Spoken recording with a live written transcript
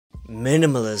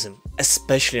Minimalism,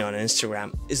 especially on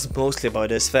Instagram, is mostly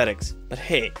about aesthetics. But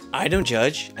hey, I don't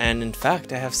judge, and in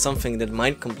fact I have something that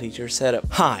might complete your setup.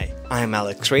 Hi, I'm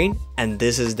Alexcrane, and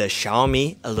this is the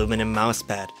Xiaomi aluminum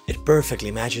mousepad. It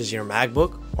perfectly matches your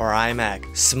MacBook or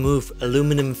iMac. Smooth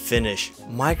aluminum finish,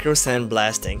 micro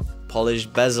sandblasting,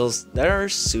 polished bezels that are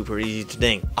super easy to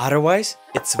ding. Otherwise,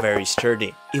 it's very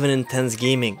sturdy. Even intense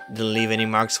gaming didn't leave any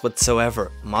marks whatsoever.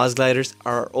 Mouse gliders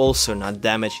are also not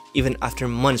damaged even after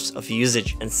months of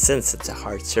usage, and since it's a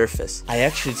hard surface, I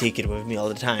actually take it with me all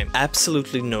the time.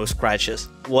 Absolutely no scratches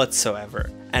whatsoever,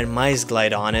 and mice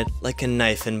glide on it like a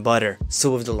knife in butter.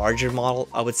 So with the larger model,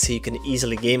 I would say you can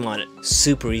easily game on it.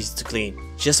 Super easy to clean,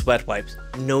 just wet wipes,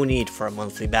 no need for a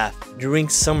monthly bath. During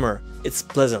summer, it's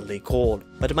pleasantly cold,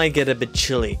 but it might get a bit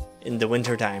chilly in the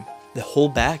wintertime. The whole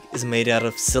back is made out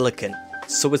of silicone,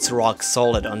 so it's rock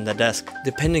solid on the desk.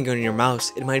 Depending on your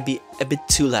mouse, it might be a bit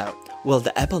too loud. Well,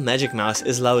 the Apple Magic Mouse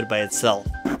is loud by itself.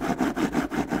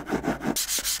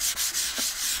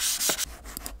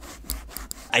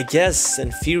 I guess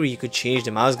in theory you could change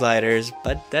the mouse gliders,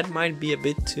 but that might be a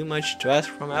bit too much to ask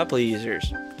from Apple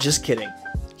users. Just kidding.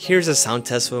 Here's a sound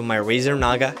test with my Razer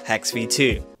Naga Hex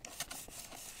V2.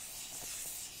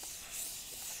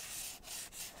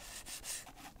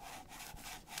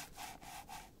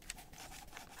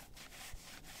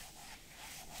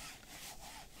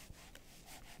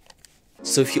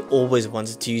 So if you always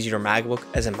wanted to use your MacBook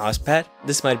as a mousepad,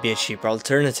 this might be a cheaper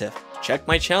alternative. Check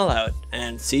my channel out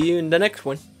and see you in the next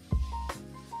one.